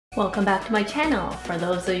Welcome back to my channel. For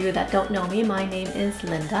those of you that don't know me, my name is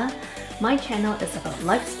Linda. My channel is about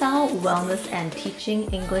lifestyle, wellness, and teaching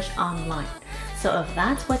English online. So if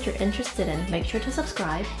that's what you're interested in, make sure to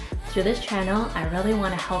subscribe. Through this channel, I really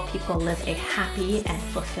want to help people live a happy and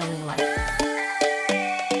fulfilling life.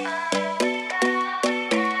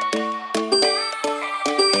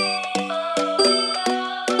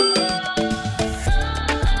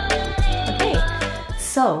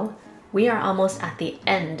 So, we are almost at the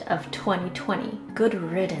end of 2020. Good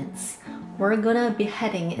riddance. We're gonna be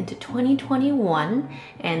heading into 2021,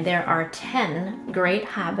 and there are 10 great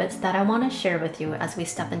habits that I want to share with you as we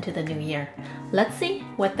step into the new year. Let's see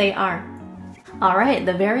what they are. Alright,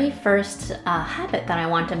 the very first habit that I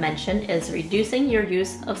want to mention is reducing your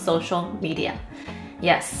use of social media.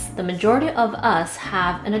 Yes, the majority of us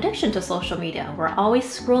have an addiction to social media. We're always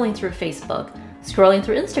scrolling through Facebook, scrolling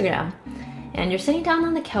through Instagram. And you're sitting down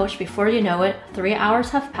on the couch, before you know it, 3 hours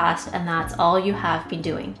have passed and that's all you have been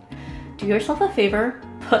doing. Do yourself a favor,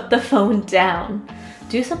 put the phone down.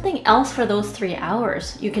 Do something else for those 3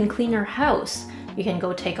 hours. You can clean your house, you can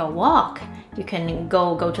go take a walk, you can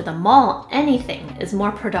go to the mall. Anything is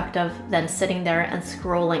more productive than sitting there and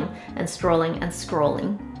scrolling and scrolling and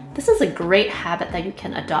scrolling. This is a great habit that you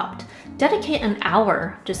can adopt. Dedicate an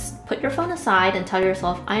hour. Just put your phone aside and tell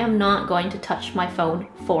yourself, I am not going to touch my phone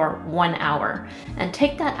for 1 hour. And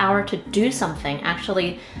take that hour to do something.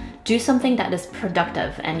 Actually, do something that is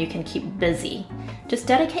productive and you can keep busy. Just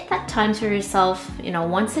dedicate that time to yourself,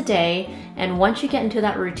 once a day. And once you get into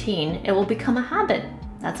that routine, it will become a habit.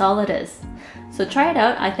 That's all it is. So try it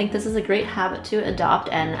out. I think this is a great habit to adopt,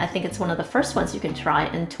 and I think it's one of the first ones you can try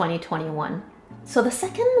in 2021. So the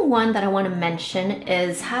second one that I want to mention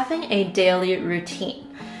is having a daily routine.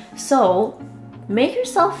 So make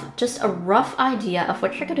yourself just a rough idea of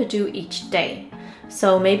what you're going to do each day.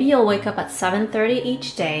 So maybe you'll wake up at 7:30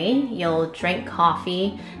 each day, you'll drink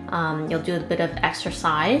coffee, you'll do a bit of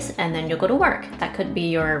exercise, and then you'll go to work. That could be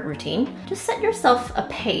your routine. Just set yourself a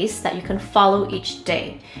pace that you can follow each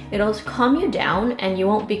day. It'll calm you down and you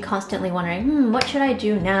won't be constantly wondering, what should I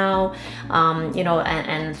do now?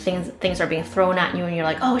 And things are being thrown at you and you're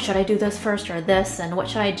like, oh, should I do this first or this? And what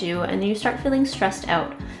should I do? And then you start feeling stressed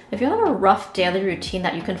out. If you have a rough daily routine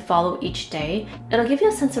that you can follow each day, it'll give you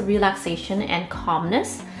a sense of relaxation and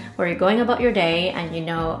calmness where you're going about your day and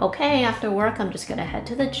okay, after work, I'm just gonna head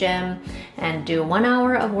to the gym and do 1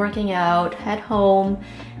 hour of working out, head home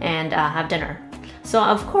and have dinner. So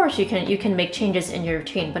of course you can make changes in your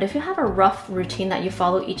routine, but if you have a rough routine that you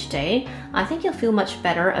follow each day, I think you'll feel much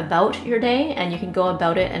better about your day and you can go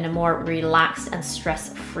about it in a more relaxed and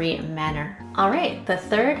stress-free manner. Alright, the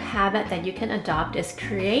third habit that you can adopt is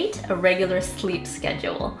create a regular sleep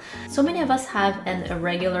schedule. So many of us have an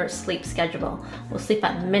irregular sleep schedule. We'll sleep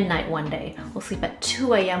at midnight one day, we'll sleep at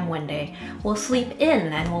 2 a.m. one day, we'll sleep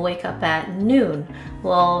in and we'll wake up at noon.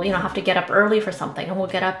 We'll have to get up early for something and we'll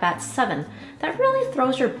get up at 7. That really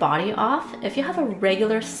throws your body off. If you have a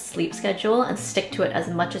regular sleep schedule and stick to it as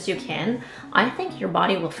much as you can, I think your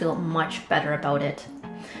body will feel much better about it.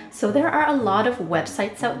 So there are a lot of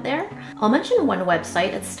websites out there. I'll mention one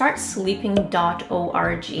website. It's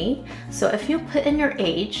startsleeping.org. So if you put in your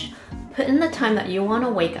age, put in the time that you want to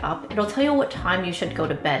wake up, it'll tell you what time you should go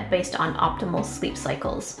to bed based on optimal sleep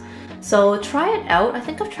cycles. So try it out. I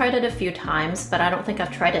think I've tried it a few times, but I don't think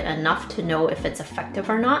I've tried it enough to know if it's effective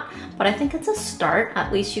or not. But I think it's a start.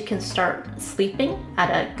 At least you can start sleeping at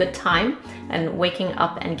a good time and waking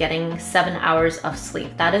up and getting 7 hours of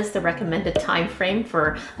sleep. That is the recommended time frame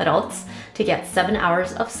for adults, to get 7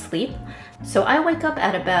 hours of sleep. So I wake up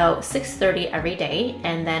at about 6:30 every day,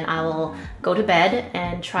 and then I will go to bed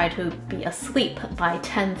and try to be asleep by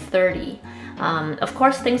 10:30. Of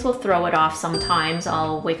course, things will throw it off sometimes.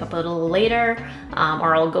 I'll wake up a little later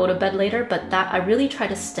or I'll go to bed later, but I really try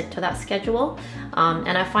to stick to that schedule.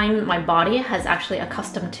 And I find my body has actually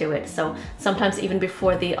accustomed to it. So sometimes even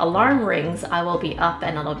before the alarm rings, I will be up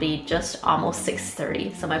and it'll be just almost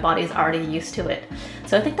 6:30. So my body's already used to it.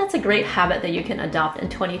 So I think that's a great habit that you can adopt in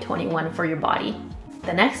 2021 for your body.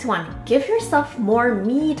 The next one, give yourself more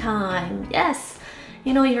me time. Yes.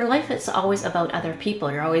 Your life is always about other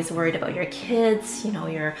people. You're always worried about your kids,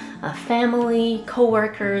 your family,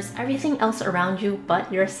 co-workers, everything else around you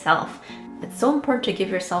but yourself. It's so important to give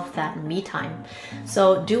yourself that me time.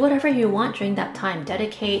 So do whatever you want during that time.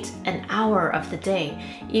 Dedicate an hour of the day.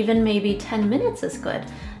 Even maybe 10 minutes is good.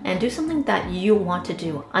 And do something that you want to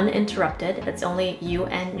do, uninterrupted. It's only you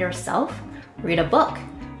and yourself. Read a book.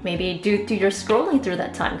 Maybe do your scrolling through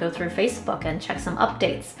that time, go through Facebook and check some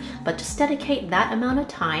updates, but just dedicate that amount of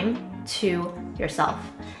time to yourself.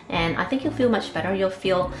 And I think you'll feel much better. You'll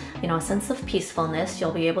feel, a sense of peacefulness.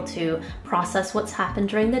 You'll be able to process what's happened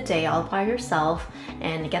during the day all by yourself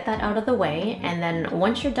and get that out of the way. And then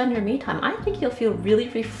once you're done your me time, I think you'll feel really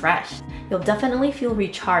refreshed. You'll definitely feel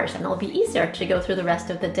recharged, and it'll be easier to go through the rest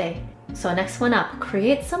of the day. So next one up,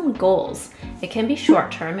 create some goals. It can be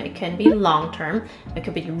short term, it can be long term, it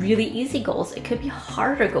could be really easy goals, it could be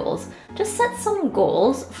harder goals. Just set some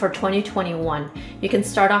goals for 2021. You can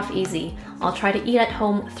start off easy. I'll try to eat at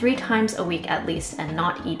home 3 times a week at least and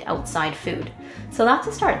not eat outside food. So that's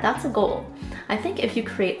a start, that's a goal. I think if you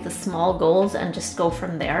create the small goals and just go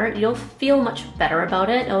from there, you'll feel much better about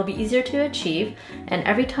it. It'll be easier to achieve, and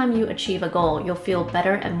every time you achieve a goal, you'll feel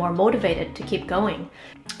better and more motivated to keep going.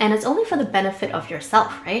 And it's only for the benefit of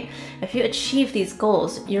yourself, right? If you achieve these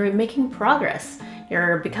goals, you're making progress.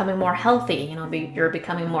 You're becoming more healthy, you're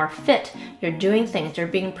becoming more fit, you're doing things, you're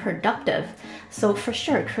being productive. So for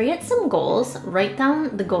sure, create some goals, write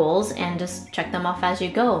down the goals and just check them off as you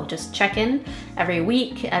go. Just check in every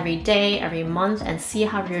week, every day, every month, and see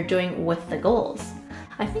how you're doing with the goals.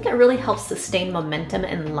 I think it really helps sustain momentum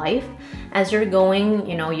in life. As you're going,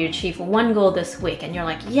 you achieve one goal this week and you're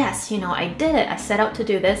like, yes, I did it. I set out to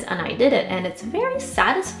do this and I did it. And it's very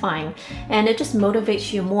satisfying, and it just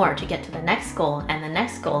motivates you more to get to the next goal and the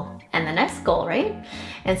next goal and the next goal, right?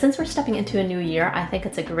 And since we're stepping into a new year, I think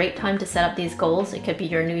it's a great time to set up these goals. It could be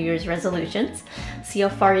your New Year's resolutions. See how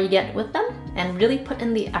far you get with them and really put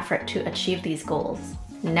in the effort to achieve these goals.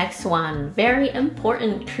 Next one, very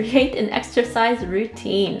important, create an exercise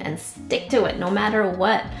routine and stick to it no matter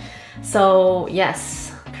what. So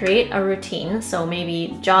yes, create a routine. So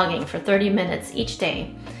maybe jogging for 30 minutes each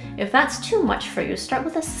day. If that's too much for you, start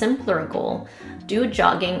with a simpler goal. Do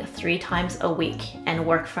jogging 3 times a week and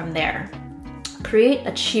work from there. Create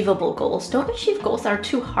achievable goals. Don't achieve goals that are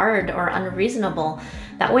too hard or unreasonable.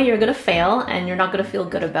 That way you're gonna fail and you're not gonna feel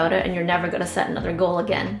good about it, and you're never gonna set another goal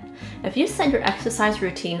again. If you set your exercise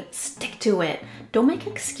routine, stick to it. Don't make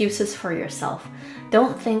excuses for yourself.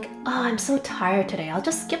 Don't think, oh, I'm so tired today, I'll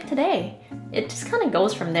just skip today. It just kind of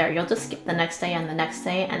goes from there. You'll just skip the next day and the next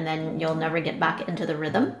day, and then you'll never get back into the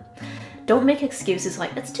rhythm. Don't make excuses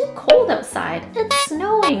like, it's too cold outside, it's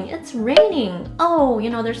snowing, it's raining, oh,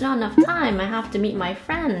 there's not enough time, I have to meet my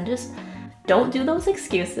friend. Just don't do those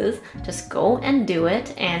excuses. Just go and do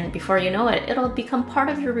it, and before you know it, it'll become part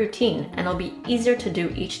of your routine, and it'll be easier to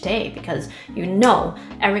do each day because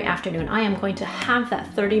every afternoon I am going to have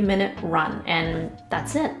that 30-minute run, and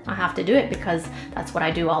that's it. I have to do it because that's what I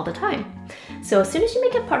do all the time. So as soon as you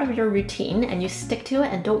make it part of your routine and you stick to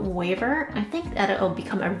it and don't waver, I think that it'll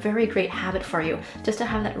become a very great habit for you just to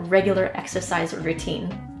have that regular exercise routine.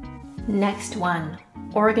 Next one,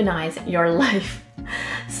 organize your life.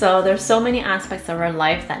 So there's so many aspects of our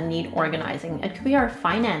life that need organizing. It could be our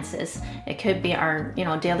finances, it could be our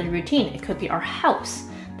daily routine, it could be our house.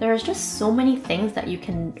 There's just so many things that you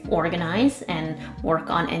can organize and work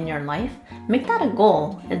on in your life. Make that a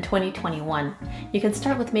goal in 2021. You can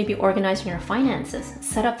start with maybe organizing your finances.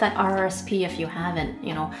 Set up that RRSP if you haven't,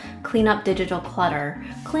 clean up digital clutter,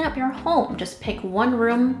 clean up your home. Just pick one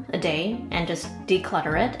room a day and just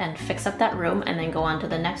declutter it and fix up that room and then go on to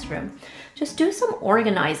the next room. Just do some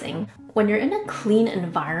organizing. When you're in a clean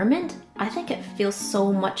environment, I think it feels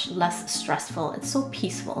so much less stressful. It's so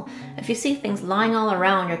peaceful. If you see things lying all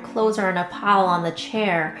around, your clothes are in a pile on the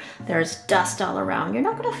chair, there's dust all around, you're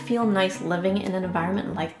not gonna feel nice living in an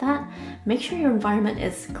environment like that. Make sure your environment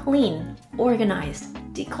is clean, organized,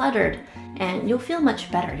 decluttered, and you'll feel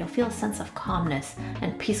much better. You'll feel a sense of calmness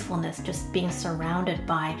and peacefulness just being surrounded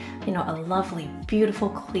by, a lovely, beautiful,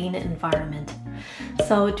 clean environment.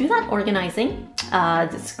 So do that organizing.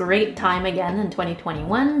 It's a great time again in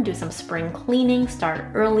 2021. Do some spring cleaning, start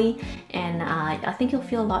early, and I think you'll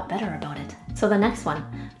feel a lot better about it. So the next one,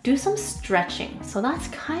 do some stretching. So that's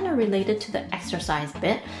kind of related to the exercise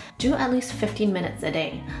bit. Do at least 15 minutes a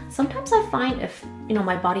day. Sometimes I find if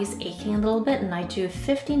my body's aching a little bit and I do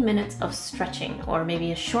 15 minutes of stretching or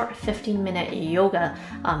maybe a short 15-minute yoga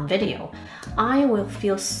video, I will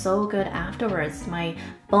feel so good afterwards. My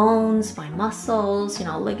bones, my muscles,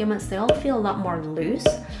 ligaments, they all feel a lot more loose.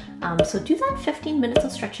 So do that 15 minutes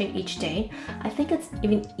of stretching each day. I think it's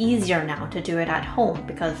even easier now to do it at home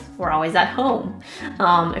because we're always at home.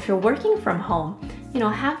 If you're working from home,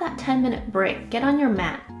 have that 10-minute break, get on your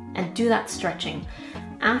mat and do that stretching.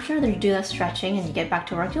 After you do that stretching and you get back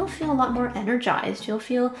to work, you'll feel a lot more energized. You'll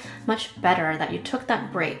feel much better that you took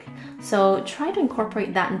that break. So try to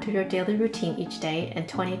incorporate that into your daily routine each day in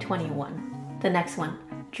 2021. The next one,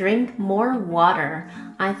 drink more water.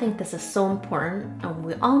 I think this is so important.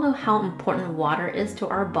 We all know how important water is to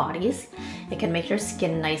our bodies. It can make your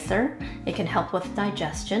skin nicer. It can help with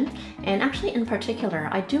digestion. And actually, in particular,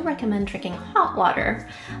 I do recommend drinking hot water.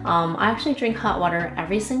 I actually drink hot water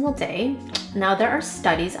every single day. Now, there are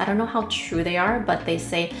studies, I don't know how true they are, but they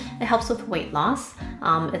say it helps with weight loss.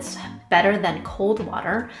 It's better than cold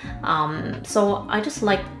water. So I just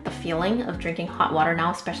like the feeling of drinking hot water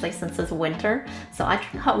now, especially since it's winter. So I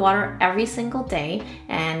drink hot water every single day,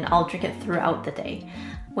 and I'll drink it throughout the day.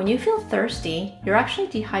 When you feel thirsty, you're actually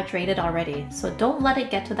dehydrated already. So don't let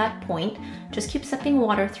it get to that point. Just keep sipping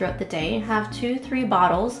water throughout the day. Have 2-3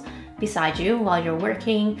 bottles beside you while you're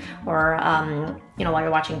working, or while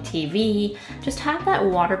you're watching TV. Just have that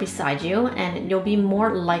water beside you, and you'll be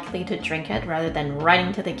more likely to drink it rather than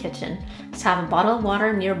running to the kitchen. Just have a bottle of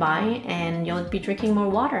water nearby and you'll be drinking more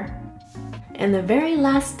water. And the very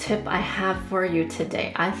last tip I have for you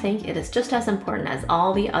today, I think it is just as important as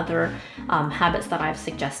all the other habits that I've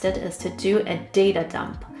suggested, is to do a data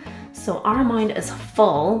dump. So our mind is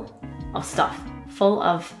full of stuff, full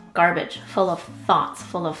of garbage, full of thoughts,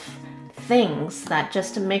 full of things that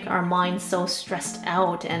just make our mind so stressed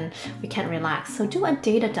out and we can't relax. So do a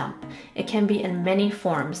data dump. It can be in many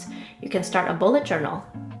forms. You can start a bullet journal.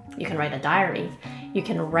 You can write a diary. You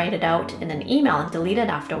can write it out in an email and delete it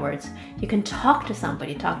afterwards. You can talk to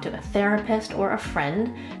somebody, talk to a therapist or a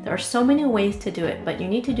friend. There are so many ways to do it, but you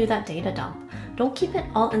need to do that data dump. Don't keep it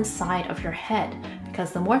all inside of your head,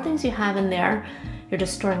 because the more things you have in there, you're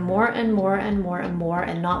just storing more and more and more and more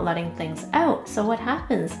and not letting things out. So what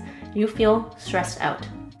happens? You feel stressed out.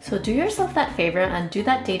 So do yourself that favor and do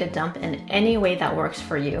that data dump in any way that works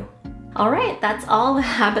for you. All right, that's all the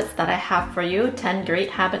habits that I have for you. 10 great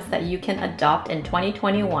habits that you can adopt in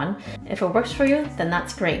 2021. If it works for you, then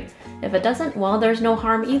that's great. If it doesn't, well, there's no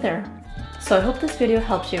harm either. So I hope this video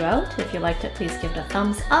helped you out. If you liked it, please give it a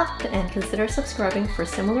thumbs up and consider subscribing for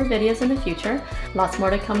similar videos in the future. Lots more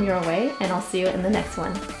to come your way, and I'll see you in the next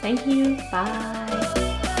one. Thank you. Bye.